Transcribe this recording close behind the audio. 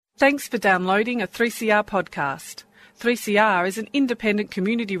Thanks for downloading a 3CR podcast. 3CR is an independent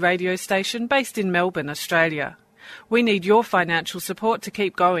community radio station based in Melbourne, Australia. We need your financial support to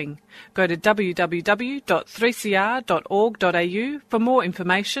keep going. Go to www.3cr.org.au for more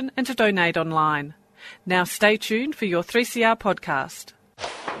information and to donate online. Now stay tuned for your 3CR podcast.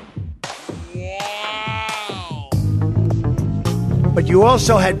 But you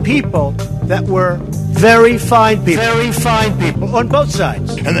also had people that were very fine people on both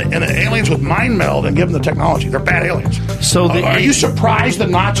sides. And the aliens with mind meld and give them the technology. They're bad aliens. So are you surprised the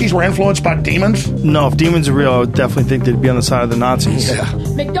Nazis were influenced by demons? No, if demons are real, I would definitely think they'd be on the side of the Nazis. Yeah.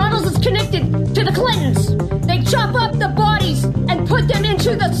 McDonald's is connected to the Clintons. They chop up the bodies and put them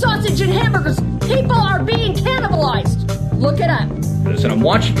into the sausage and hamburgers. People are being cannibalized. Look it up. And I'm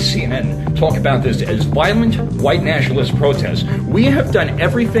watching CNN talk about this as violent white nationalist protests. We have done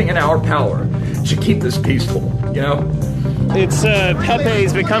everything in our power to keep this peaceful, you know? It's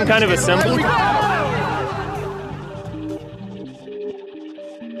Pepe's become kind of a symbol.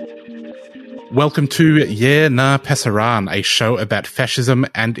 Welcome to Yeah Na Pasaran, a show about fascism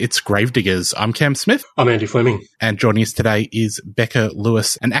and its gravediggers. I'm Cam Smith. I'm Andy Fleming. And joining us today is Becca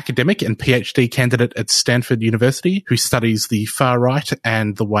Lewis, an academic and PhD candidate at Stanford University who studies the far right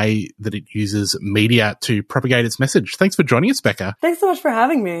and the way that it uses media to propagate its message. Thanks for joining us, Becca. Thanks so much for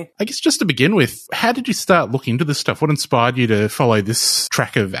having me. I guess just to begin with, how did you start looking into this stuff? What inspired you to follow this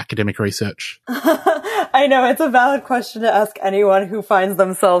track of academic research? I know, it's a valid question to ask anyone who finds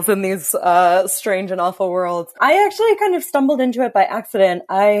themselves in these strange and awful worlds. I actually kind of stumbled into it by accident.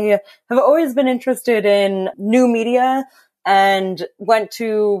 I have always been interested in new media and went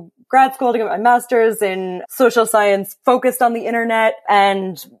to grad school to get my master's in social science, focused on the internet,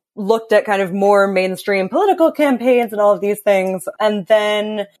 and looked at kind of more mainstream political campaigns and all of these things. And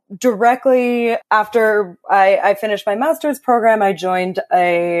then directly after I finished my master's program, I joined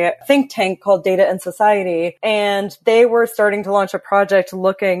a think tank called Data and Society. And they were starting to launch a project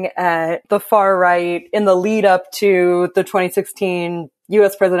looking at the far right in the lead up to the 2016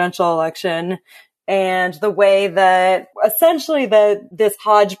 US presidential election. And the way that essentially that this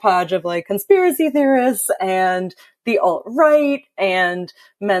hodgepodge of like conspiracy theorists and the alt-right and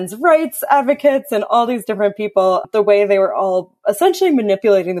men's rights advocates and all these different people, the way they were all essentially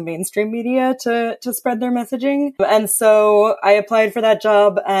manipulating the mainstream media to spread their messaging. And so I applied for that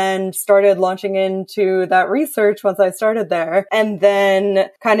job and started launching into that research once I started there, and then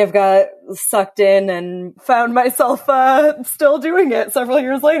kind of got sucked in and found myself still doing it several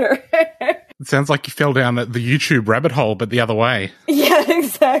years later. It sounds like you fell down the YouTube rabbit hole, but the other way. Yeah,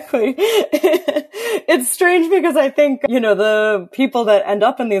 exactly. It's strange because I think, you know, the people that end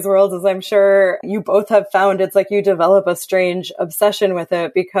up in these worlds, as I'm sure you both have found, it's like you develop a strange obsession with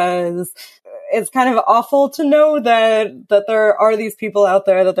it because it's kind of awful to know that there are these people out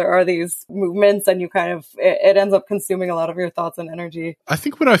there, that there are these movements, and you kind of, it ends up consuming a lot of your thoughts and energy. I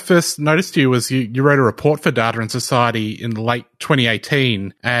think when I first noticed you was you wrote a report for Data and Society in late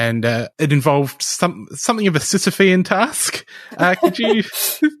 2018, and it involved something of a Sisyphean task. Could you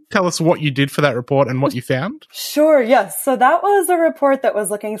tell us what you did for that report and what you found? Sure, yes. So that was a report that was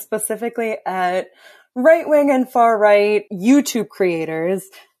looking specifically at right-wing and far-right YouTube creators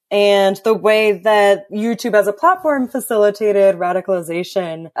and the way that YouTube as a platform facilitated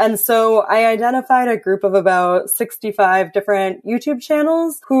radicalization. And so I identified a group of about 65 different YouTube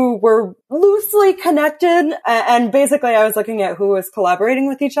channels who were loosely connected. And basically I was looking at who was collaborating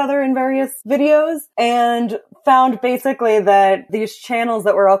with each other in various videos and found basically that these channels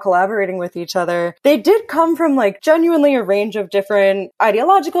that were all collaborating with each other, they did come from like genuinely a range of different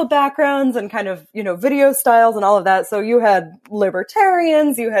ideological backgrounds and kind of, you know, video styles and all of that. So you had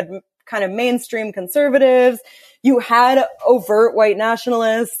libertarians, you had kind of mainstream conservatives, you had overt white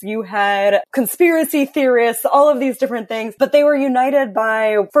nationalists, you had conspiracy theorists, all of these different things, but they were united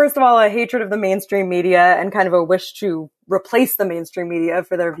by, first of all, a hatred of the mainstream media and kind of a wish to replace the mainstream media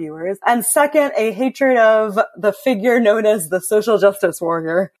for their viewers. And second, a hatred of the figure known as the social justice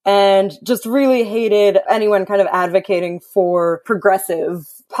warrior, and just really hated anyone kind of advocating for progressive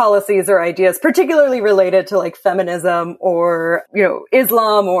policies or ideas, particularly related to like feminism or, you know,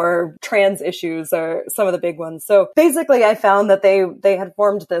 Islam or trans issues are some of the big ones. So basically I found that they had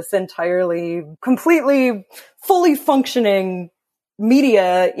formed this entirely, completely, fully functioning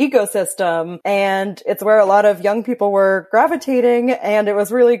media ecosystem. And it's where a lot of young people were gravitating. And it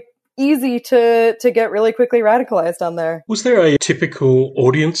was really easy to get really quickly radicalized on there. Was there a typical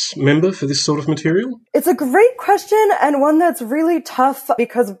audience member for this sort of material? It's a great question, and one that's really tough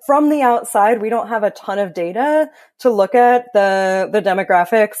because from the outside, we don't have a ton of data to look at the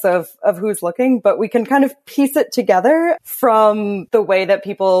demographics of who's looking, but we can kind of piece it together from the way that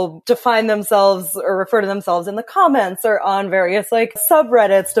people define themselves or refer to themselves in the comments or on various like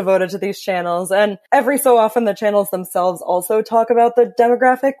subreddits devoted to these channels. And every so often the channels themselves also talk about the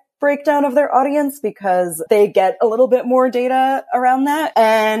demographic breakdown of their audience because they get a little bit more data around that.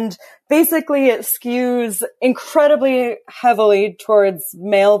 And basically it skews incredibly heavily towards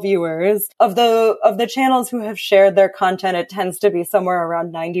male viewers. Of the channels who have shared their content, it tends to be somewhere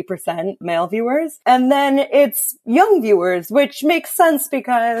around 90% male viewers. And then it's young viewers, which makes sense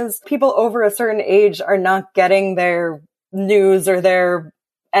because people over a certain age are not getting their news or their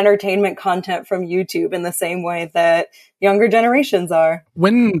entertainment content from YouTube in the same way that younger generations are.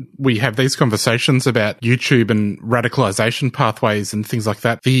 When we have these conversations about YouTube and radicalization pathways and things like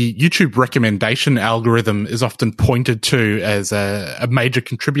that, the YouTube recommendation algorithm is often pointed to as a major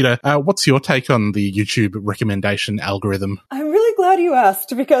contributor. What's your take on the YouTube recommendation algorithm? I'm really glad you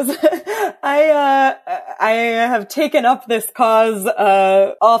asked because I have taken up this cause,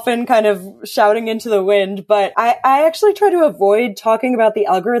 often kind of shouting into the wind, but I actually try to avoid talking about the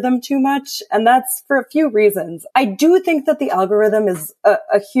algorithm too much, and that's for a few reasons. I do think that the algorithm is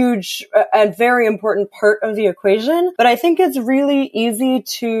a huge and very important part of the equation, but I think it's really easy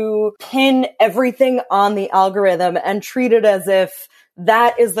to pin everything on the algorithm and treat it as if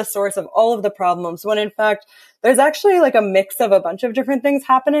that is the source of all of the problems, when in fact, there's actually like a mix of a bunch of different things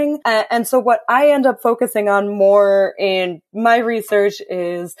happening. And so what I end up focusing on more in my research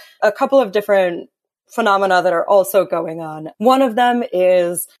is a couple of different phenomena that are also going on. One of them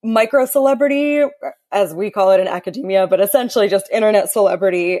is micro-celebrity, as we call it in academia, but essentially just internet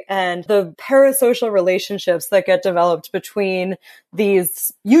celebrity and the parasocial relationships that get developed between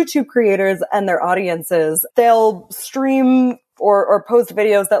these YouTube creators and their audiences. They'll stream or post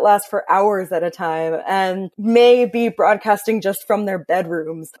videos that last for hours at a time and may be broadcasting just from their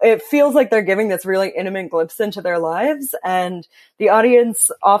bedrooms. It feels like they're giving this really intimate glimpse into their lives, and the audience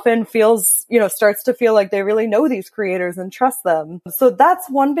often feels, starts to feel like they really know these creators and trust them. So that's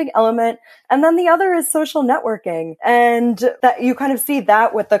one big element. And then the other is social networking. And that you kind of see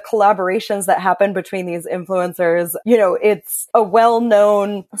that with the collaborations that happen between these influencers. It's a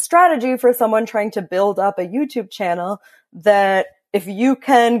well-known strategy for someone trying to build up a YouTube channel that if you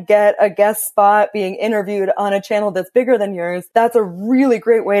can get a guest spot being interviewed on a channel that's bigger than yours, that's a really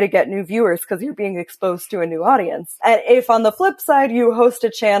great way to get new viewers because you're being exposed to a new audience. And if on the flip side, you host a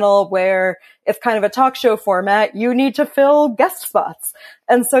channel where it's kind of a talk show format, you need to fill guest spots.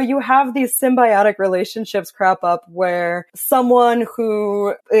 And so you have these symbiotic relationships crop up where someone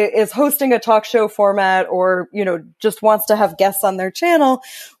who is hosting a talk show format or, just wants to have guests on their channel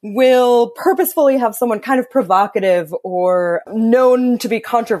will purposefully have someone kind of provocative or known to be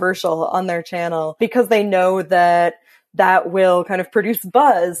controversial on their channel because they know that will kind of produce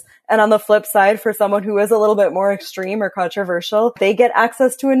buzz. And on the flip side, for someone who is a little bit more extreme or controversial, they get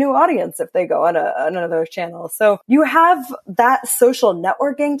access to a new audience if they go on another channel. So you have that social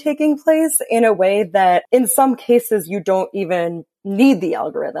networking taking place in a way that in some cases you don't even need the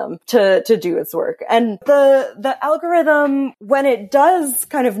algorithm to do its work. And the algorithm, when it does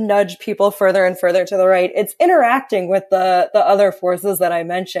kind of nudge people further and further to the right, it's interacting with the other forces that I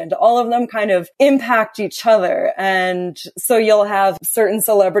mentioned. All of them kind of impact each other. And so you'll have certain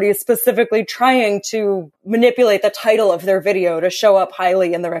celebrities specifically trying to manipulate the title of their video to show up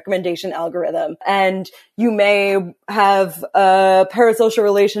highly in the recommendation algorithm. And you may have a parasocial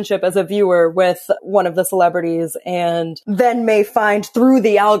relationship as a viewer with one of the celebrities and then may find through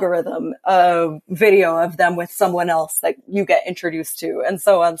the algorithm a video of them with someone else that you get introduced to and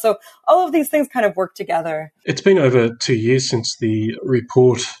so on. So all of these things kind of work together. It's been over 2 years since the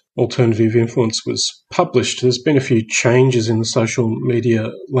report Alternative Influence was published. There's been a few changes in the social media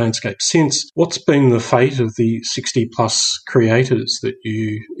landscape since. What's been the fate of the 60-plus creators that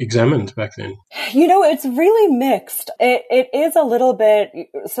you examined back then? It's really mixed. It is a little bit.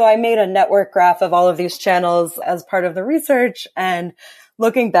 So I made a network graph of all of these channels as part of the research, and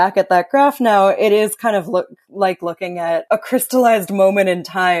looking back at that graph now, it is kind of like looking at a crystallized moment in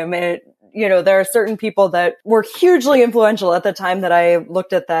time. There are certain people that were hugely influential at the time that I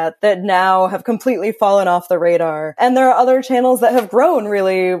looked at that now have completely fallen off the radar. And there are other channels that have grown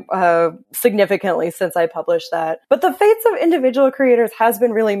really significantly since I published that. But the fates of individual creators has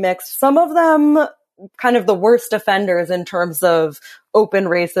been really mixed. Some of them kind of the worst offenders in terms of open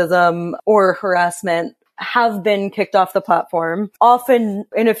racism or harassment have been kicked off the platform, often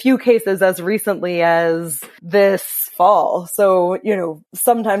in a few cases as recently as this fall. So,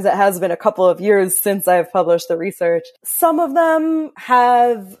 sometimes it has been a couple of years since I've published the research. Some of them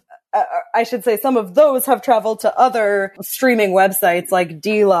have some of those have traveled to other streaming websites, like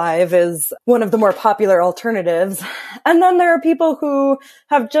DLive is one of the more popular alternatives. And then there are people who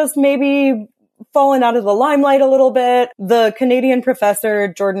have just maybe fallen out of the limelight a little bit. The Canadian professor,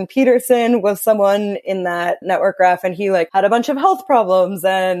 Jordan Peterson, was someone in that network graph, and he had a bunch of health problems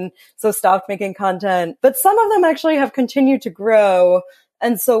and so stopped making content. But some of them actually have continued to grow.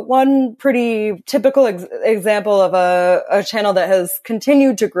 And so one pretty typical example of a channel that has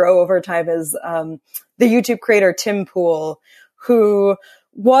continued to grow over time is the YouTube creator Tim Pool, who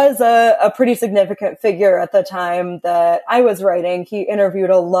was a pretty significant figure at the time that I was writing. He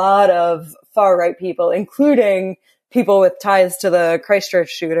interviewed a lot of far-right people, including people with ties to the Christchurch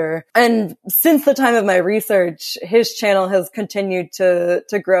shooter. And since the time of my research, his channel has continued to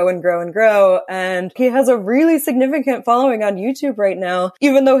grow and grow and grow. And he has a really significant following on YouTube right now,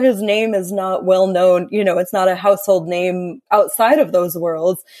 even though his name is not well known. It's not a household name outside of those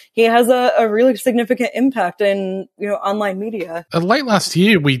worlds. He has a really significant impact in, online media. Late last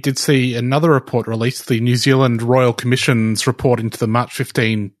year, we did see another report released, the New Zealand Royal Commission's report into the March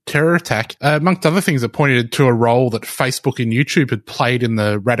 15 terror attack. Amongst other things, it pointed to a role that Facebook and YouTube had played in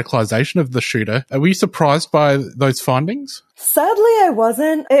the radicalization of the shooter. Were you surprised by those findings? Sadly, I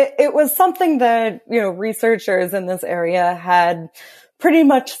wasn't. It was something that, researchers in this area had pretty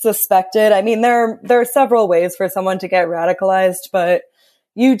much suspected. I mean, there are several ways for someone to get radicalized, but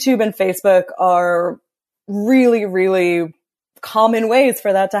YouTube and Facebook are really, really common ways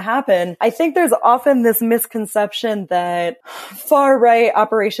for that to happen. I think there's often this misconception that far-right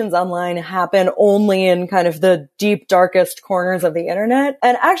operations online happen only in kind of the deep, darkest corners of the internet.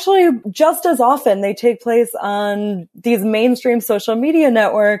 And actually, just as often, they take place on these mainstream social media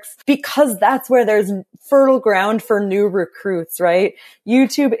networks because that's where there's fertile ground for new recruits, right?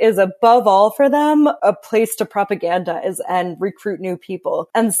 YouTube is above all for them a place to propagandize and recruit new people.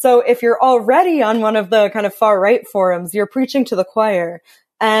 And so if you're already on one of the kind of far-right forums, you're preaching to the choir.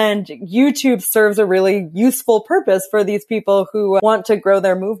 And YouTube serves a really useful purpose for these people who want to grow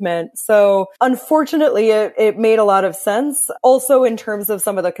their movement. So unfortunately, it made a lot of sense. Also, in terms of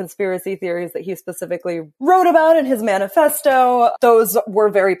some of the conspiracy theories that he specifically wrote about in his manifesto, those were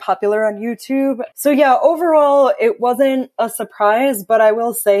very popular on YouTube. So yeah, overall, it wasn't a surprise, but I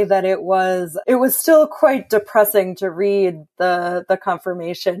will say that it was still quite depressing to read the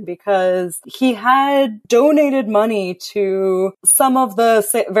confirmation, because he had donated money to some of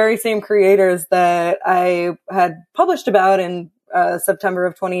the very same creators that I had published about in September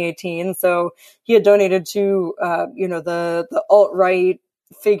of 2018. So he had donated to, the alt-right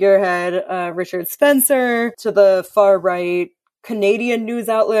figurehead, Richard Spencer, to the far-right Canadian news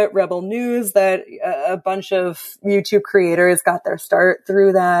outlet, Rebel News, that a bunch of YouTube creators got their start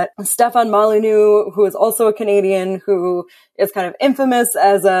through that. Stefan Molyneux, who is also a Canadian, who is kind of infamous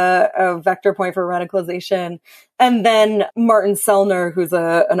as a vector point for radicalization. And then Martin Sellner, who's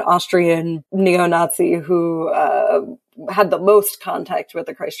an Austrian neo-Nazi who had the most contact with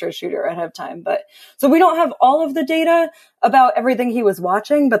the Christchurch shooter ahead of time. But so we don't have all of the data about everything he was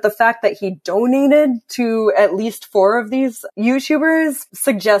watching, but the fact that he donated to at least 4 of these YouTubers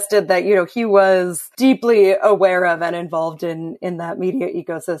suggested that, he was deeply aware of and involved in that media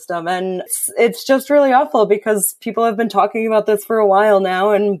ecosystem. And it's just really awful, because people have been talking about this for a while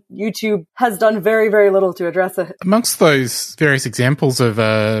now, and YouTube has done very, very little to address it. Amongst those various examples of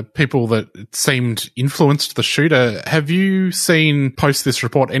people that seemed influenced the shooter, have you seen, post this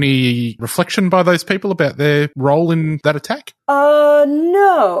report, any reflection by those people about their role in that attack?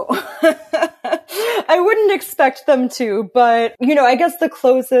 No. I wouldn't expect them to, but, I guess the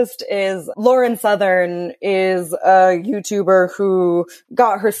closest is Lauren Southern is a YouTuber who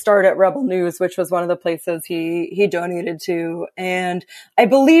got her start at Rebel News, which was one of the places he donated to. And I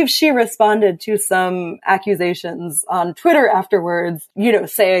believe she responded to some accusations on Twitter afterwards,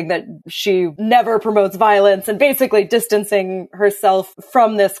 saying that she never promotes violence and basically distancing herself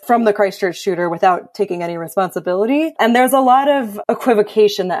from the Christchurch shooter without taking any responsibility. And there's a lot of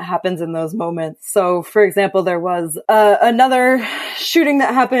equivocation that happens in those moments. So, for example, there was another shooting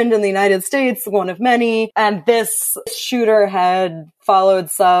that happened in the United States, one of many, and this shooter had followed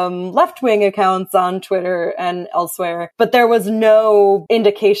some left-wing accounts on Twitter and elsewhere, but there was no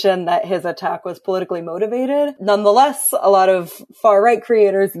indication that his attack was politically motivated. Nonetheless, a lot of far-right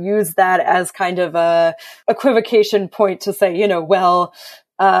creators use that as kind of a equivocation point to say,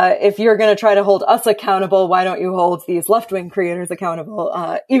 if you're going to try to hold us accountable, why don't you hold these left-wing creators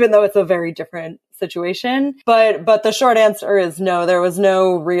accountable? Even though it's a very different situation. But the short answer is no, there was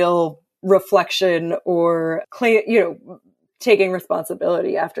no real reflection or taking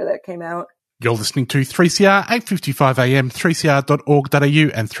responsibility after that came out. You're listening to 3CR 8:55 AM,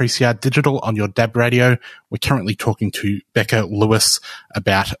 3cr.org.au and 3CR Digital on your DAB radio. We're currently talking to Becca Lewis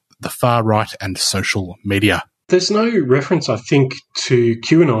about the far right and social media. There's no reference, I think, to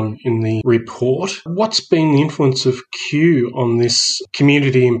QAnon in the report. What's been the influence of Q on this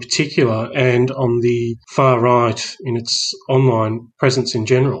community in particular and on the far right in its online presence in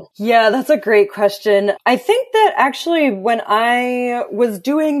general? Yeah, that's a great question. I think that actually when I was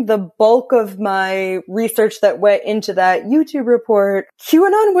doing the bulk of my research that went into that YouTube report,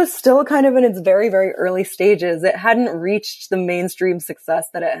 QAnon was still kind of in its very, very early stages. It hadn't reached the mainstream success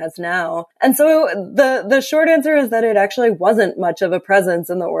that it has now. And so the short answer is that it actually wasn't much of a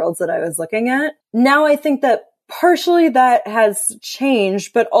presence in the worlds that I was looking at. Now I think that partially that has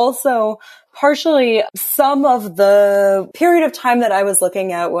changed, but also partially some of the period of time that I was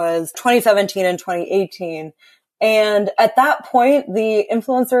looking at was 2017 and 2018. And at that point, the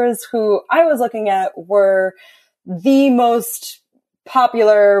influencers who I was looking at were the most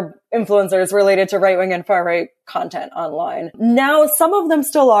popular influencers related to right-wing and far-right content online. Now, some of them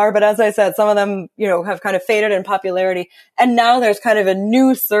still are, but as I said, some of them, have kind of faded in popularity. And now there's kind of a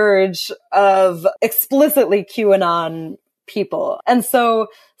new surge of explicitly QAnon people. And so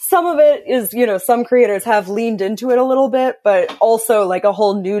some of it is, some creators have leaned into it a little bit, but also like a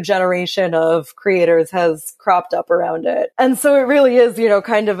whole new generation of creators has cropped up around it. And so it really is,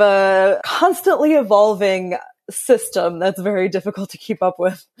 kind of a constantly evolving system that's very difficult to keep up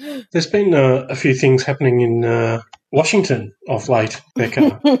with. There's been a few things happening in Washington of late,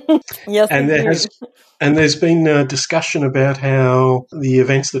 Becca. Yes, and there's been a discussion about how the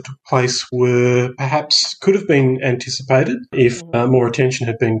events that took place could have been anticipated if more attention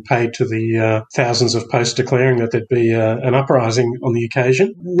had been paid to the thousands of posts declaring that there'd be an uprising on the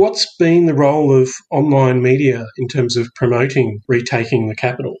occasion. What's been the role of online media in terms of promoting retaking the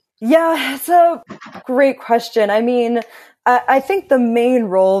Capitol? Yeah, it's a great question. I mean, I think the main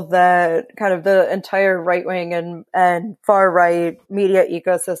role that kind of the entire right-wing and far-right media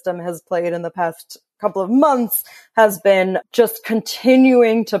ecosystem has played in the past couple of months has been just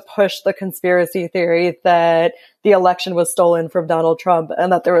continuing to push the conspiracy theory that the election was stolen from Donald Trump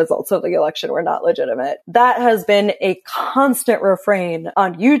and that the results of the election were not legitimate. That has been a constant refrain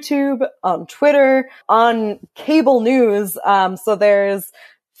on YouTube, on Twitter, on cable news. So there's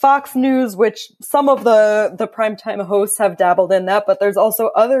Fox News, which some of the primetime hosts have dabbled in that, but there's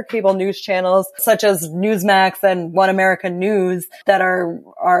also other cable news channels such as Newsmax and One American News that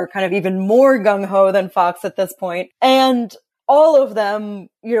are kind of even more gung-ho than Fox at this point. And all of them,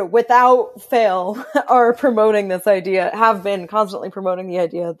 without fail, are promoting this idea, have been constantly promoting the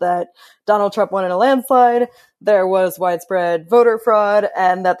idea that Donald Trump won in a landslide, there was widespread voter fraud,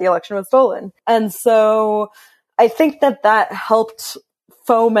 and that the election was stolen. And so I think that helped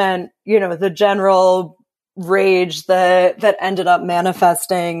foment, the general rage that ended up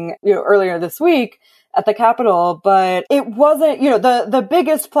manifesting, earlier this week at the Capitol. But it wasn't, the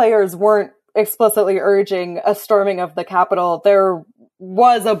biggest players weren't explicitly urging a storming of the Capitol. There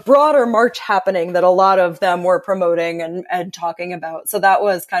was a broader march happening that a lot of them were promoting and talking about. So that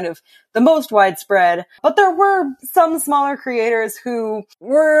was kind of the most widespread. But there were some smaller creators who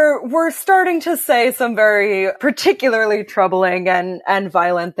were starting to say some very particularly troubling and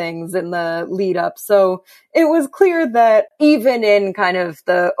violent things in the lead up. So it was clear that even in kind of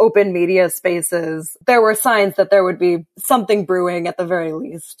the open media spaces, there were signs that there would be something brewing at the very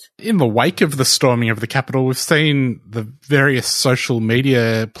least. In the wake of the storming of the Capitol, we've seen the various social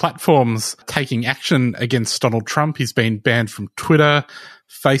media platforms taking action against Donald Trump. He's been banned from Twitter,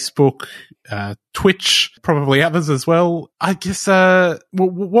 Facebook, Twitch, probably others as well. I guess,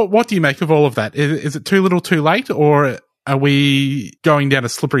 what do you make of all of that? Is it too little too late, or are we going down a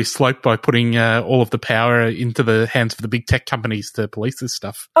slippery slope by putting all of the power into the hands of the big tech companies to police this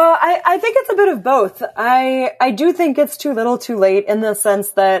stuff? I think it's a bit of both. I do think it's too little too late in the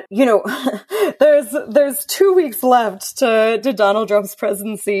sense that, there's 2 weeks left to Donald Trump's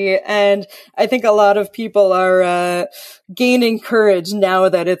presidency. And I think a lot of people are gaining courage now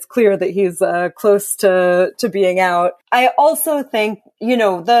that it's clear that he's close to being out. I also think,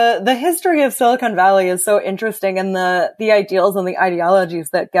 the history of Silicon Valley is so interesting, and the ideals and the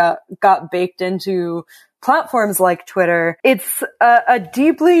ideologies that got baked into platforms like Twitter. It's a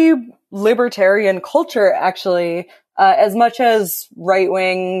deeply libertarian culture, actually. As much as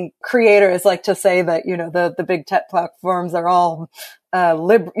right-wing creators like to say that, the big tech platforms are all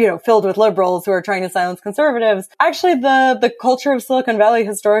filled with liberals who are trying to silence conservatives. Actually, the culture of Silicon Valley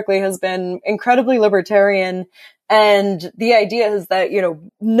historically has been incredibly libertarian. And the idea is that,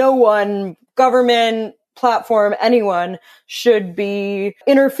 no one, government, platform, anyone should be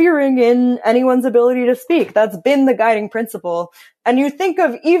interfering in anyone's ability to speak. That's been the guiding principle. And you think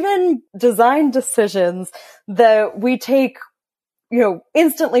of even design decisions that we take,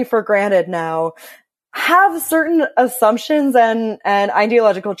 instantly for granted now, have certain assumptions and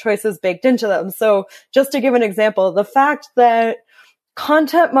ideological choices baked into them. So just to give an example, the fact that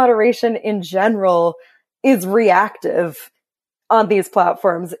content moderation in general is reactive on these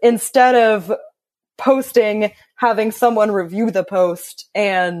platforms instead of posting, having someone review the post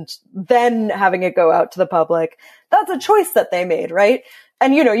and then having it go out to the public. That's a choice that they made, right?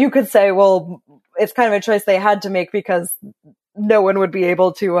 And, you could say, well, it's kind of a choice they had to make because no one would be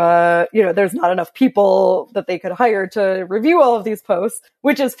able to, there's not enough people that they could hire to review all of these posts,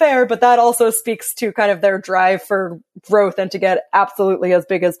 which is fair, but that also speaks to kind of their drive for growth and to get absolutely as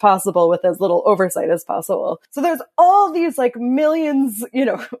big as possible with as little oversight as possible. So there's all these like millions,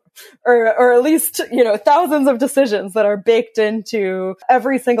 or at least, thousands of decisions that are baked into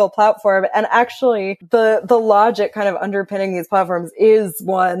every single platform. And actually the logic kind of underpinning these platforms is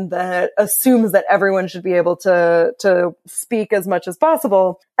one that assumes that everyone should be able to speak as much as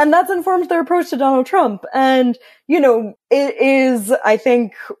possible. And that's informed their approach to Donald Trump. And, it is, I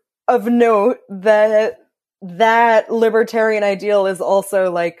think, of note that libertarian ideal is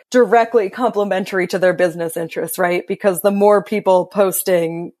also like directly complementary to their business interests, right? Because the more people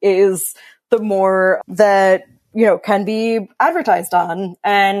posting is the more that, can be advertised on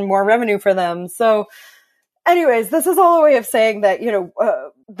and more revenue for them. So anyways, this is all a way of saying that,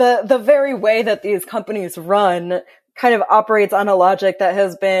 the very way that these companies run kind of operates on a logic that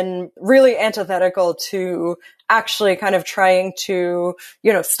has been really antithetical to actually kind of trying to,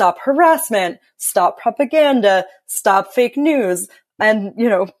 stop harassment, stop propaganda, stop fake news, and,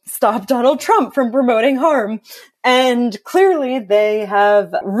 stop Donald Trump from promoting harm. And clearly they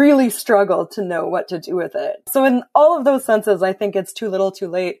have really struggled to know what to do with it. So in all of those senses, I think it's too little too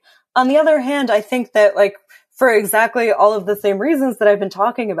late. On the other hand, I think that for exactly all of the same reasons that I've been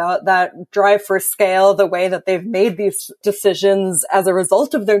talking about, that drive for scale, the way that they've made these decisions as a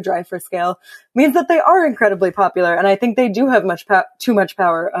result of their drive for scale means that they are incredibly popular. And I think they do have too much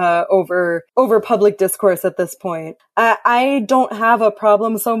power over public discourse at this point. I don't have a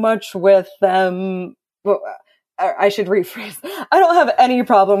problem so much with them. I should rephrase. I don't have any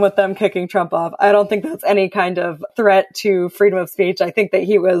problem with them kicking Trump off. I don't think that's any kind of threat to freedom of speech. I think that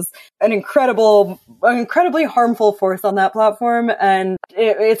he was an incredibly harmful force on that platform, and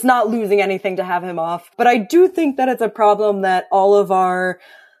it's not losing anything to have him off. But I do think that it's a problem that all of our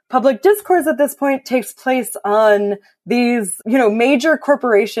public discourse at this point takes place on these, major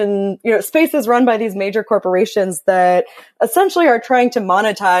corporation, spaces run by these major corporations that essentially are trying to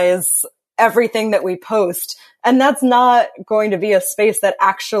monetize everything that we post. And that's not going to be a space that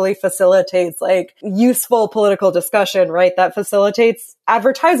actually facilitates useful political discussion, right? That facilitates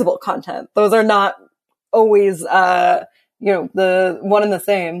advertisable content. Those are not always, the one and the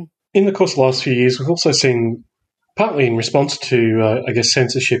same. In the course of the last few years, we've also seen, partly in response to,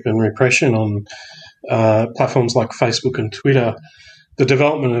 censorship and repression on platforms like Facebook and Twitter, the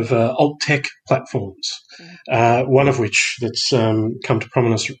development of alt-tech platforms, one of which that's come to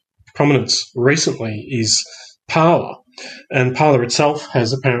prominence recently is Parler. And Parler itself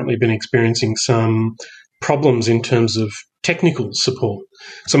has apparently been experiencing some problems in terms of technical support.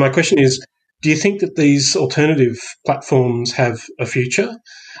 So my question is, do you think that these alternative platforms have a future?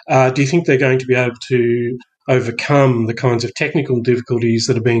 Do you think they're going to be able to overcome the kinds of technical difficulties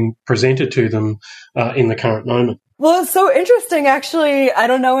that are being presented to them in the current moment? Well, it's so interesting, actually. I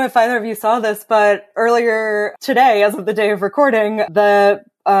don't know if either of you saw this, but earlier today, as of the day of recording, the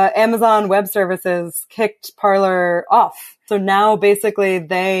Amazon Web Services kicked Parler off. So now basically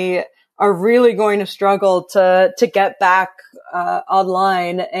they are really going to struggle to get back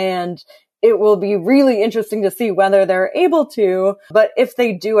online, and it will be really interesting to see whether they're able to. But if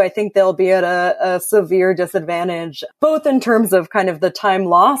they do, I think they'll be at a severe disadvantage, both in terms of kind of the time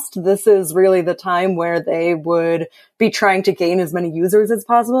lost. This is really the time where they would be trying to gain as many users as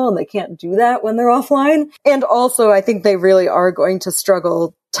possible, and they can't do that when they're offline. And also, I think they really are going to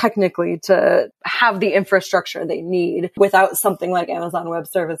struggle technically to have the infrastructure they need without something like Amazon Web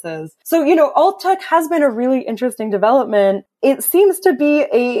Services. So, alt tech has been a really interesting development. It seems to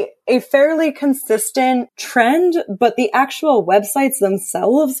be a fairly consistent trend, but the actual websites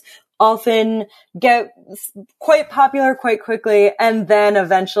themselves often get quite popular quite quickly and then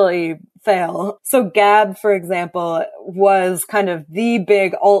eventually fail. So Gab, for example, was kind of the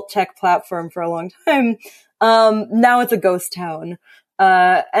big alt tech platform for a long time. Now it's a ghost town.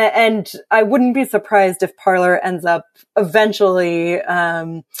 And I wouldn't be surprised if Parler ends up eventually,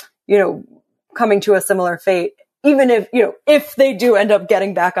 coming to a similar fate. Even if they do end up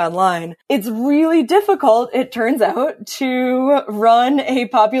getting back online, it's really difficult, it turns out, to run a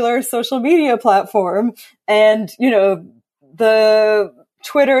popular social media platform. And, the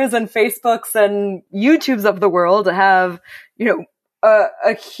Twitters and Facebooks and YouTubes of the world have,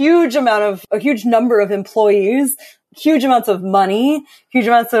 a huge number of employees, huge amounts of money, huge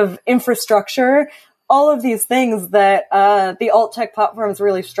amounts of infrastructure, all of these things that, the alt tech platforms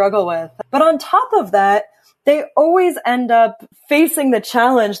really struggle with. But on top of that, they always end up facing the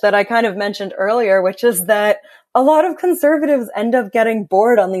challenge that I kind of mentioned earlier, which is that a lot of conservatives end up getting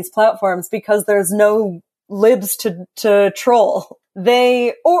bored on these platforms because there's no libs to troll.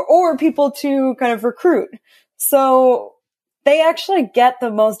 Or people to kind of recruit. So they actually get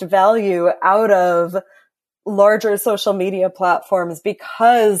the most value out of larger social media platforms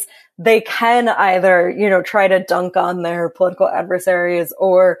because they can either, try to dunk on their political adversaries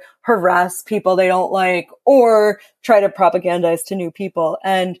or harass people they don't like or try to propagandize to new people.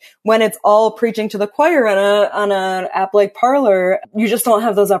 And when it's all preaching to the choir on an app like Parler, you just don't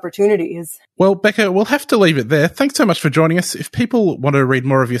have those opportunities. Well, Becca, we'll have to leave it there. Thanks so much for joining us. If people want to read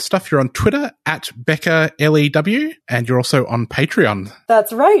more of your stuff, you're on Twitter at Becca LEW, and you're also on Patreon.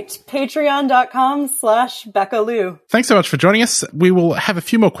 That's right. Patreon.com/Becca Liu. Thanks so much for joining us. We will have a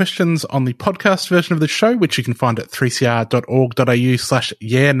few more questions on the podcast version of the show, which you can find at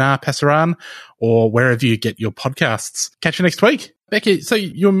 3cr.org.au/yeah-nah-pasaran or wherever you get your podcasts. Catch you next week. Becky, so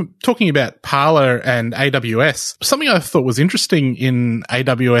you're talking about Parler and AWS. Something I thought was interesting in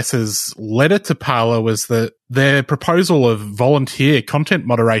AWS's letter to Parler was that their proposal of volunteer content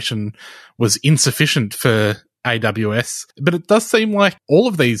moderation was insufficient for AWS. But it does seem like all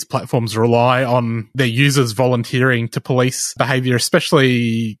of these platforms rely on their users volunteering to police behavior,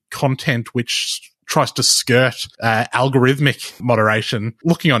 especially content which tries to skirt algorithmic moderation.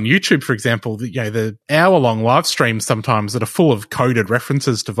 Looking on YouTube, for example, the hour-long live streams sometimes that are full of coded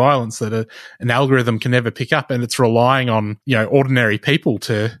references to violence that an algorithm can never pick up, and it's relying on ordinary people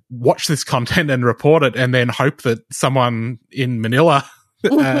to watch this content and report it, and then hope that someone in Manila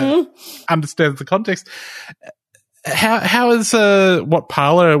understands the context. How is what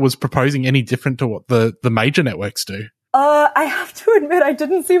Parler was proposing any different to what the major networks do? I have to admit, I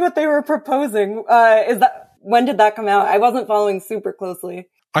didn't see what they were proposing. When did that come out? I wasn't following super closely.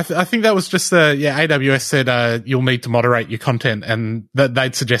 I think that was just AWS said, you'll need to moderate your content, and that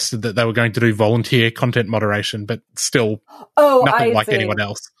they'd suggested that they were going to do volunteer content moderation, but still nothing like anyone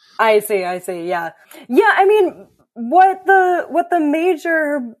else. I see. Yeah. Yeah. I mean, what the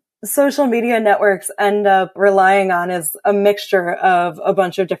major social media networks end up relying on is a mixture of a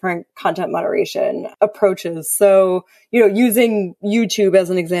bunch of different content moderation approaches. So, using YouTube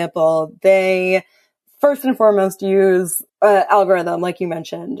as an example, they first and foremost use algorithm, like you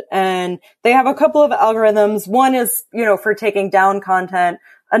mentioned, and they have a couple of algorithms. One is, for taking down content.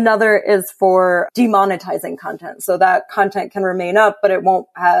 Another is for demonetizing content. So that content can remain up, but it won't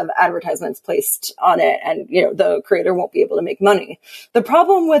have advertisements placed on it. And, the creator won't be able to make money. The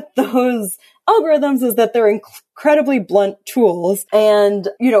problem with those algorithms is that they're incredibly blunt tools and,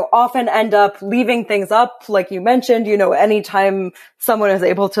 often end up leaving things up. Like you mentioned, anytime someone is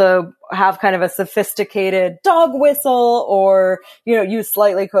able to have kind of a sophisticated dog whistle or, use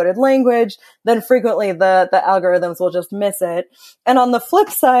slightly coded language, then frequently the algorithms will just miss it. And on the flip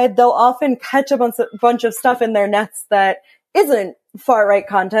side, they'll often catch a bunch of stuff in their nets that isn't far-right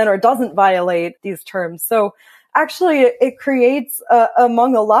content or doesn't violate these terms. So actually, it creates,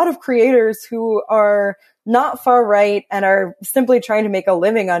 among a lot of creators who are not far right and are simply trying to make a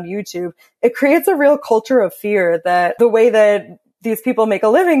living on YouTube, it creates a real culture of fear that the way that these people make a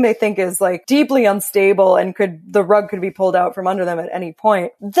living, they think is like deeply unstable and the rug could be pulled out from under them at any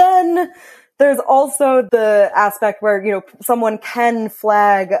point. Then there's also the aspect where, someone can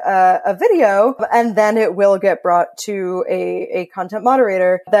flag a video and then it will get brought to a content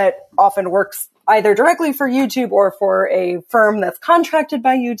moderator that often works either directly for YouTube or for a firm that's contracted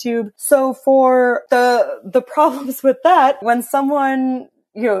by YouTube. So for the problems with that, when someone,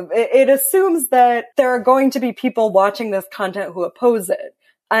 it assumes that there are going to be people watching this content who oppose it.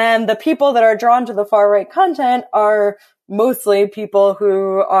 And the people that are drawn to the far right content are mostly people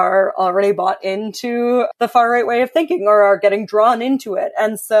who are already bought into the far right way of thinking or are getting drawn into it.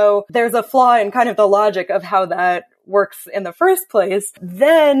 And so there's a flaw in kind of the logic of how that works in the first place.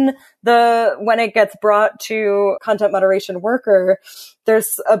 Then when it gets brought to content moderation worker,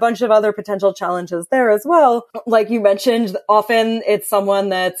 there's a bunch of other potential challenges there as well. Like you mentioned, often it's someone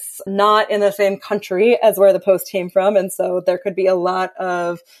that's not in the same country as where the post came from. And so there could be a lot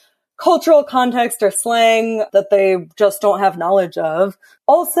of cultural context or slang that they just don't have knowledge of.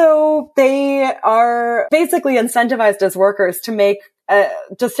 Also, they are basically incentivized as workers to make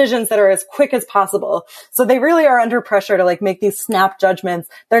decisions that are as quick as possible. So they really are under pressure to like make these snap judgments.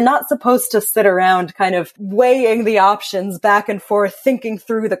 They're not supposed to sit around kind of weighing the options back and forth, thinking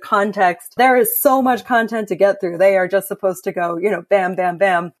through the context. There is so much content to get through. They are just supposed to go, bam, bam,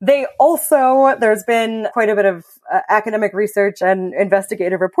 bam. There's been quite a bit of academic research and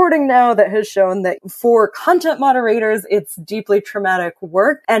investigative reporting now that has shown that for content moderators, it's deeply traumatic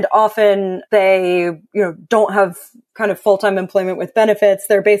work. And often they, don't have kind of full-time employment with benefits.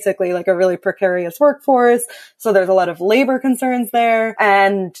 They're basically like a really precarious workforce. So there's a lot of labor concerns there.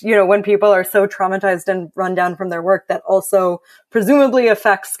 And, when people are so traumatized and run down from their work, that also presumably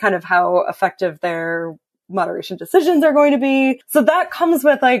affects kind of how effective their moderation decisions are going to be. So that comes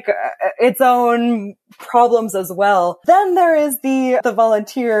with like its own problems as well. Then there is the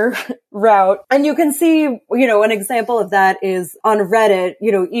volunteer route. And you can see, an example of that is on Reddit,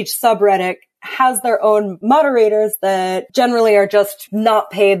 each subreddit has their own moderators that generally are just not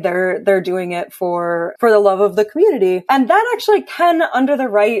paid. They're doing it for the love of the community. And that actually can, under the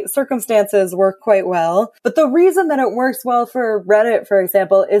right circumstances, work quite well. But the reason that it works well for Reddit, for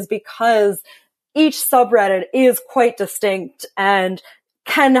example, is because each subreddit is quite distinct and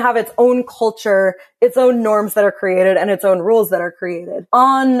can have its own culture, its own norms that are created, and its own rules that are created.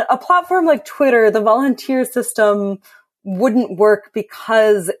 On a platform like Twitter, the volunteer system wouldn't work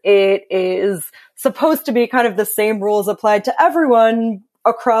because it is supposed to be kind of the same rules applied to everyone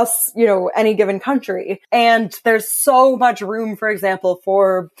across, any given country. And there's so much room, for example,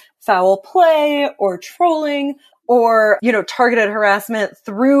 for foul play or trolling or, targeted harassment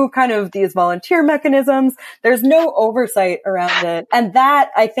through kind of these volunteer mechanisms. There's no oversight around it. And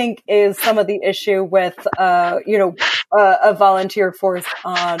that, I think, is some of the issue with, a volunteer force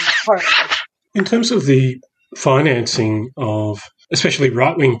on Parler. In terms of the financing of especially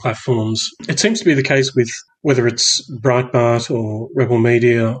right-wing platforms, it seems to be the case with whether it's Breitbart or Rebel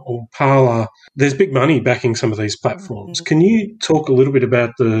Media or Parler, there's big money backing some of these platforms. Mm-hmm. Can you talk a little bit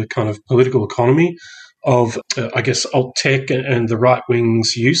about the kind of political economy of, alt tech and the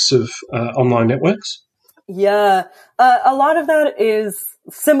right-wing's use of online networks? Yeah, a lot of that is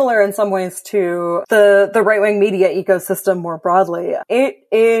similar in some ways to the right-wing media ecosystem more broadly. It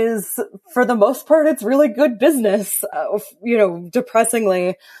is, for the most part, it's really good business,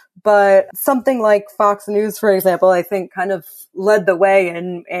 depressingly. But something like Fox News, for example, I think kind of led the way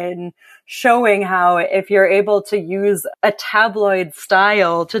in showing how if you're able to use a tabloid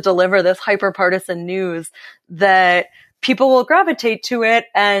style to deliver this hyper-partisan news, that people will gravitate to it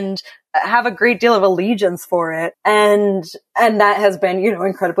and have a great deal of allegiance for it. And that has been,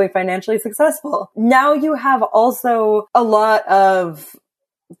 incredibly financially successful. Now you have also a lot of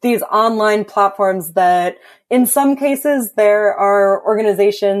these online platforms that in some cases there are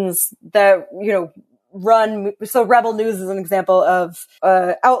organizations that, run. So Rebel News is an example of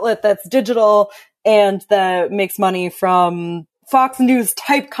an outlet that's digital and that makes money from Fox News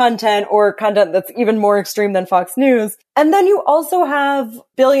type content or content that's even more extreme than Fox News. And then you also have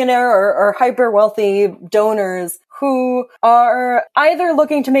billionaire or hyper wealthy donors who are either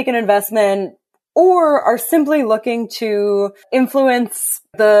looking to make an investment or are simply looking to influence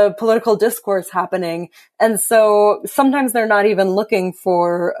the political discourse happening. And so sometimes they're not even looking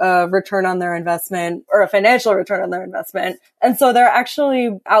for a return on their investment or a financial return on their investment. And so they're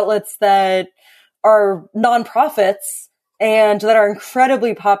actually outlets that are nonprofits and that are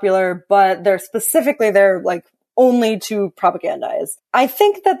incredibly popular, but they're like only to propagandize. I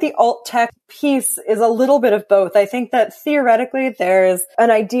think that the alt tech piece is a little bit of both. I think that theoretically there's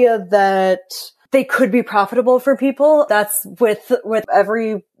an idea that they could be profitable for people. That's with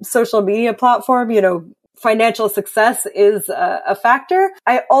every social media platform, financial success is a factor.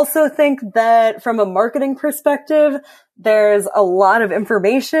 I also think that from a marketing perspective, there's a lot of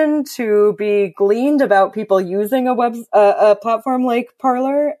information to be gleaned about people using a platform like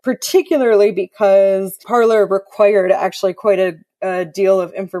Parler, particularly because Parler required actually quite a deal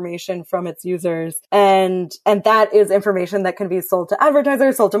of information from its users. And that is information that can be sold to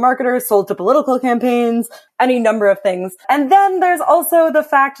advertisers, sold to marketers, sold to political campaigns, any number of things. And then there's also the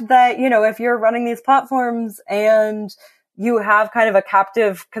fact that, if you're running these platforms and you have kind of a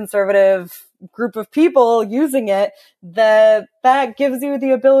captive conservative group of people using it, that gives you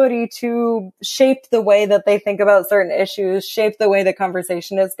the ability to shape the way that they think about certain issues, shape the way the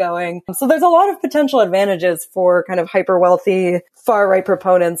conversation is going. So there's a lot of potential advantages for kind of hyper wealthy far right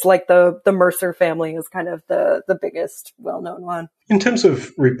proponents, like the Mercer family is kind of the biggest well-known one. In terms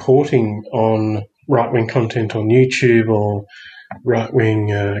of reporting on right-wing content on YouTube or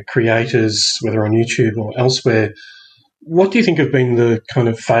right-wing creators, whether on YouTube or elsewhere, what do you think have been the kind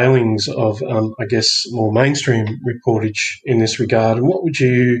of failings of, I guess, more mainstream reportage in this regard? And what would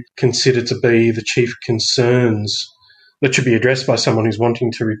you consider to be the chief concerns that should be addressed by someone who's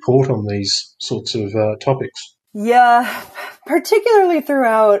wanting to report on these sorts of topics? Yeah, particularly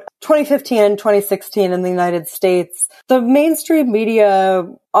throughout 2015 and 2016 in the United States, the mainstream media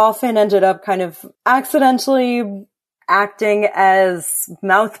often ended up kind of accidentally acting as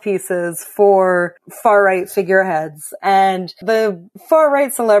mouthpieces for far-right figureheads. And the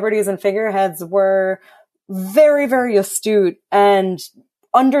far-right celebrities and figureheads were very, very astute and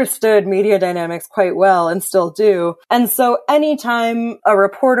understood media dynamics quite well and still do. And so anytime a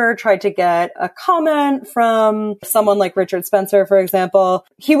reporter tried to get a comment from someone like Richard Spencer, for example,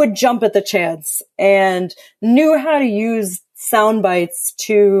 he would jump at the chance and knew how to use sound bites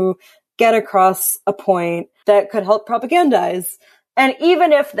to get across a point that could help propagandize. And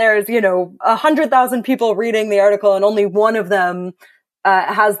even if there's, 100,000 people reading the article and only one of them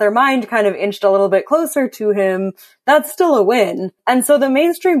has their mind kind of inched a little bit closer to him, that's still a win. And so the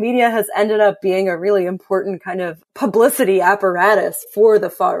mainstream media has ended up being a really important kind of publicity apparatus for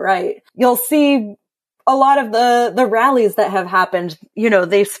the far right. You'll see a lot of the rallies that have happened,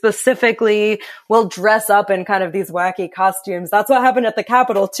 they specifically will dress up in kind of these wacky costumes. That's what happened at the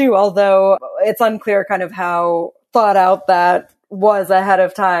Capitol too, although it's unclear kind of how thought out that was ahead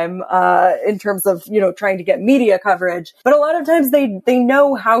of time, in terms of, trying to get media coverage. But a lot of times they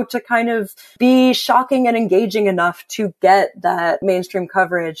know how to kind of be shocking and engaging enough to get that mainstream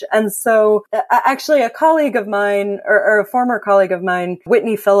coverage. And so actually a colleague of mine, or a former colleague of mine,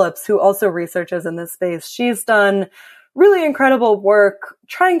 Whitney Phillips, who also researches in this space, she's done really incredible work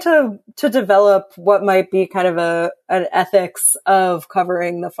trying to develop what might be kind of an ethics of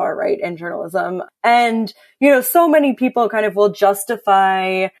covering the far right in journalism. And, so many people kind of will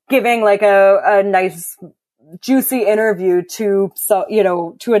justify giving like a nice juicy interview to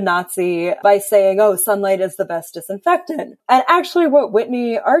a Nazi by saying, oh, sunlight is the best disinfectant. And actually what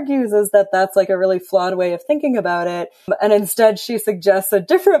Whitney argues is that that's like a really flawed way of thinking about it. And instead she suggests a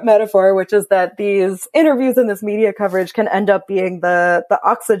different metaphor, which is that these interviews and this media coverage can end up being the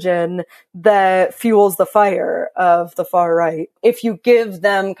oxygen that fuels the fire of the far right. If you give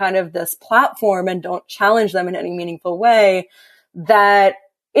them kind of this platform and don't challenge them in any meaningful way, that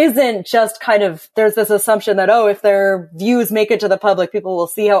isn't just kind of, there's this assumption that, oh, if their views make it to the public, people will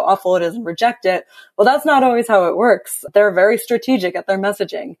see how awful it is and reject it. Well, that's not always how it works. They're very strategic at their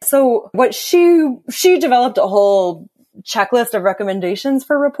messaging. So what she developed a whole checklist of recommendations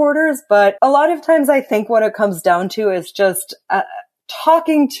for reporters, but a lot of times I think what it comes down to is just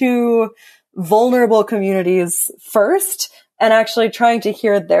talking to vulnerable communities first and actually trying to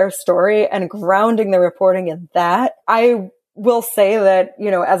hear their story and grounding the reporting in that. I will say that,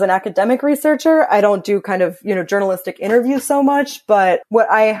 as an academic researcher, I don't do kind of, journalistic interviews so much, but what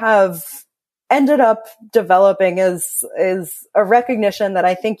I have ended up developing is a recognition that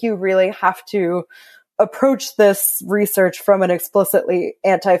I think you really have to approach this research from an explicitly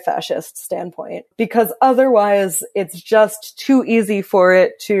anti-fascist standpoint, because otherwise it's just too easy for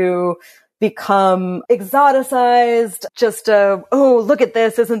it to become exoticized, just oh, look at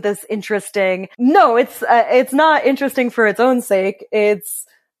this, isn't this interesting? No, it's not interesting for its own sake. It's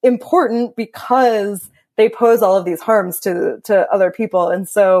important because they pose all of these harms to other people. And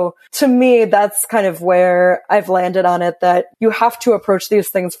so to me, that's kind of where I've landed on it, that you have to approach these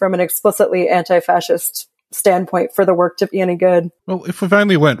things from an explicitly anti-fascist standpoint for the work to be any good. Well, if we've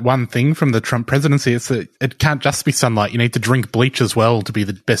only learnt one thing from the Trump presidency, it's that it can't just be sunlight. You need to drink bleach as well to be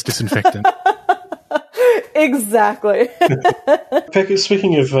the best disinfectant. Exactly. Pekka,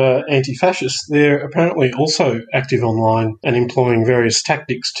 speaking of anti-fascists, they're apparently also active online and employing various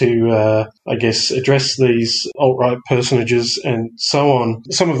tactics to, address these alt-right personages and so on.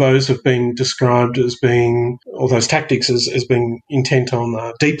 Some of those have been described as being, or those tactics as being intent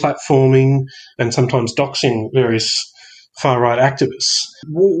on deplatforming and sometimes doxing various far-right activists.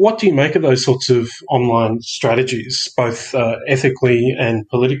 What do you make of those sorts of online strategies, both ethically and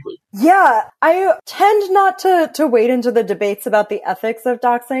politically? Yeah, I tend not to wade into the debates about the ethics of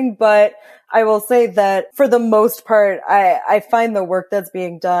doxing, but I will say that for the most part, I find the work that's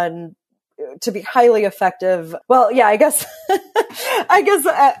being done highly effective. Well, yeah, I guess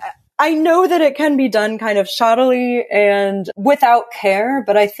I know that it can be done kind of shoddily and without care,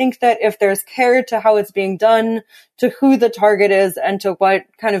 but I think that if there's care to how it's being done, to who the target is, and to what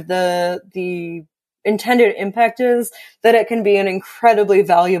kind of the intended impact is, that it can be an incredibly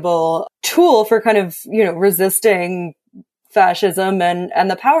valuable tool for kind of, resisting fascism and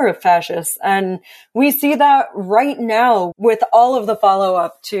the power of fascists. And we see that right now with all of the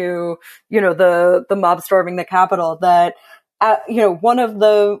follow-up to, the mob storming the Capitol, that one of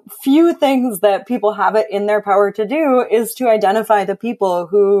the few things that people have it in their power to do is to identify the people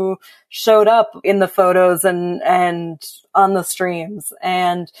who showed up in the photos and on the streams.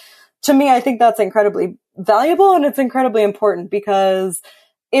 And to me, I think that's incredibly valuable, and it's incredibly important, because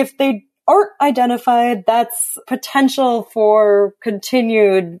if they aren't identified, that's potential for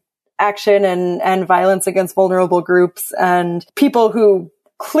continued action and violence against vulnerable groups and people who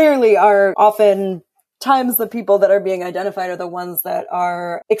clearly are often times the people that are being identified are the ones that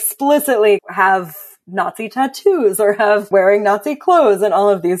are explicitly have Nazi tattoos or have wearing Nazi clothes and all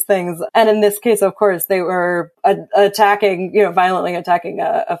of these things. And in this case, of course, they were violently attacking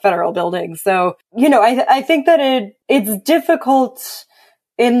a federal building. So, I think that it's difficult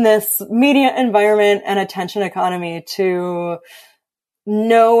in this media environment and attention economy to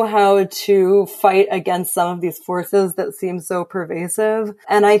know how to fight against some of these forces that seem so pervasive.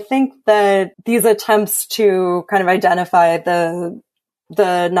 And I think that these attempts to kind of identify the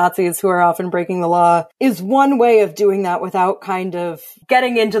Nazis who are often breaking the law is one way of doing that without kind of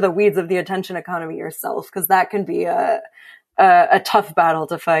getting into the weeds of the attention economy yourself, because that can be a tough battle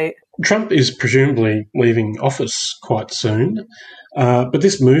to fight. Trump is presumably leaving office quite soon, but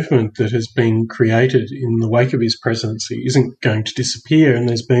this movement that has been created in the wake of his presidency isn't going to disappear, and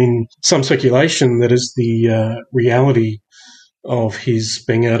there's been some speculation that as the reality of his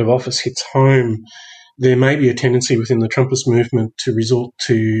being out of office hits home, there may be a tendency within the Trumpist movement to resort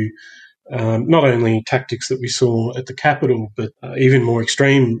to not only tactics that we saw at the Capitol, but even more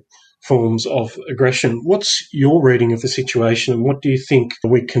extreme forms of aggression. What's your reading of the situation, and what do you think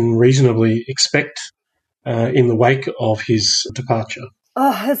we can reasonably expect in the wake of his departure?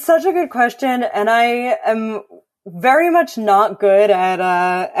 Oh, it's such a good question, and I am very much not good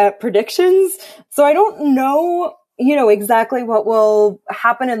at predictions, so I don't know, exactly what will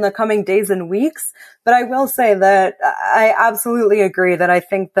happen in the coming days and weeks. But I will say that I absolutely agree that I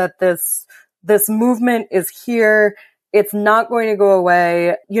think that this movement is here. It's not going to go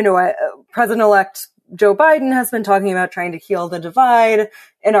away. President-elect Joe Biden has been talking about trying to heal the divide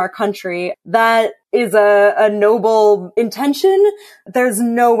in our country. That is a noble intention. There's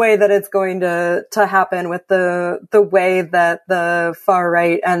no way that it's going to happen with the way that the far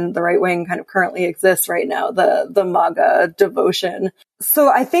right and the right wing kind of currently exists right now, the MAGA devotion. So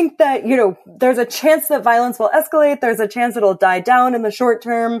I think that, there's a chance that violence will escalate. There's a chance it'll die down in the short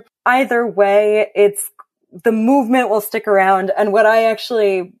term. Either way, the movement will stick around. And what I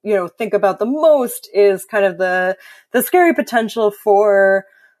actually, think about the most is kind of the scary potential for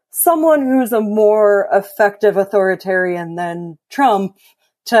someone who's a more effective authoritarian than Trump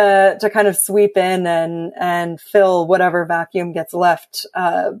to kind of sweep in and fill whatever vacuum gets left,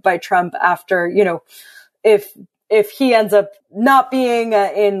 by Trump after, if he ends up not being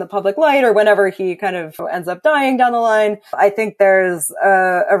in the public light, or whenever he kind of ends up dying down the line. I think there's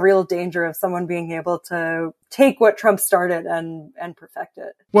a real danger of someone being able to take what Trump started and perfect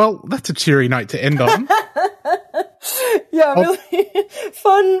it. Well, that's a cheery note to end on. Yeah, really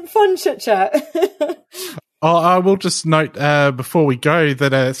fun chit chat. I will just note before we go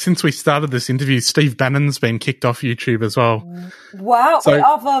that since we started this interview, Steve Bannon's been kicked off YouTube as well. Wow! So,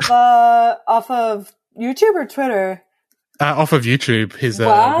 off of YouTube or Twitter? Off of YouTube, his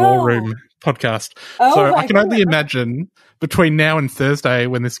wow. War Room podcast. Oh, so I can only imagine between now and Thursday,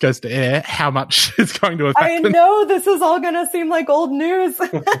 when this goes to air, how much is going to affect I know this is all going to seem like old news.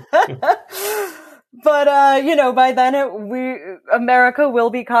 But, by then America will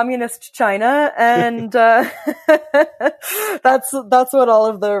be communist China, and, that's what all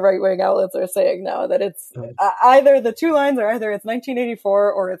of the right-wing outlets are saying now, that it's either the two lines are either it's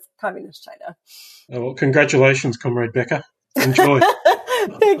 1984 or it's communist China. Oh, well, congratulations, Comrade Becker. Enjoy.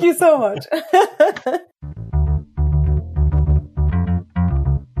 Thank you so much.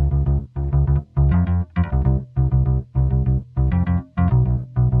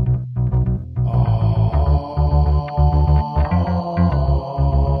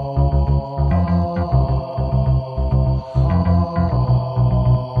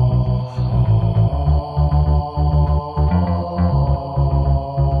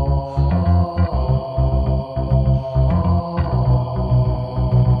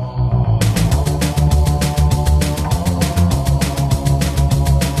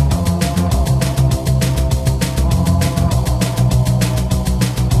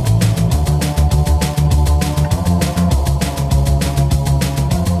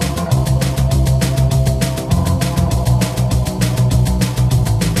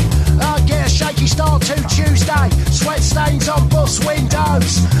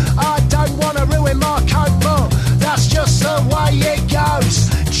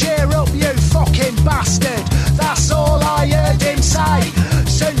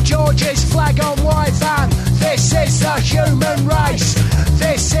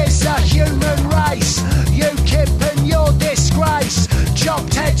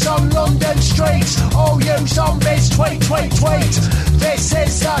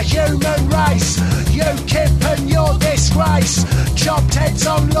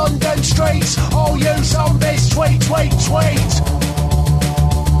 streets. All you zombies, tweet, tweet, tweet.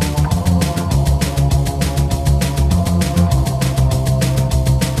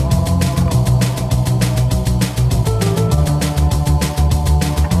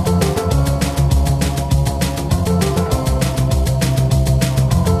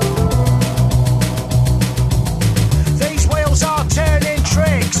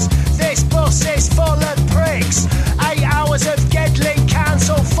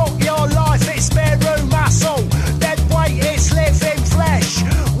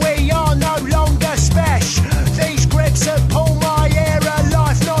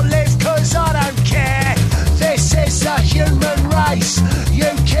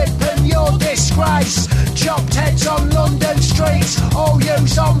 Chopped heads on London streets. All you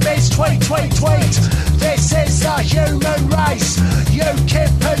zombies, tweet, tweet, tweet. This is the human race.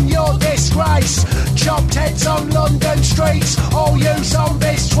 UKIP and your disgrace. Chopped heads on London streets. All you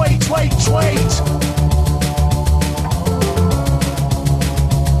zombies, tweet, tweet, tweet.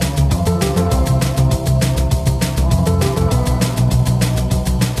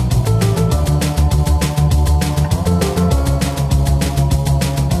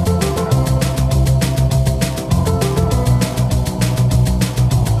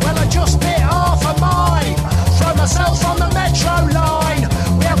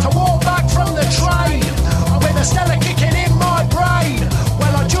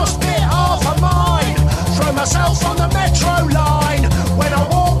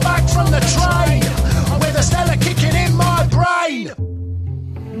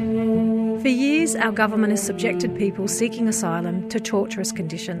 Our government has subjected people seeking asylum to torturous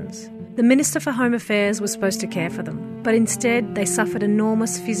conditions. The Minister for Home Affairs was supposed to care for them, but instead they suffered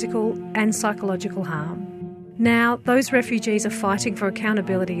enormous physical and psychological harm. Now, those refugees are fighting for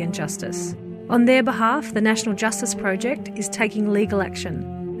accountability and justice. On their behalf, the National Justice Project is taking legal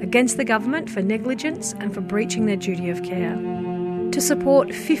action against the government for negligence and for breaching their duty of care. To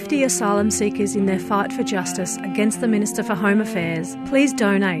support 50 asylum seekers in their fight for justice against the Minister for Home Affairs, please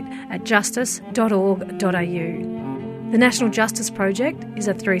donate at justice.org.au. The National Justice Project is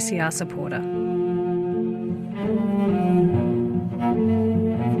a 3CR supporter.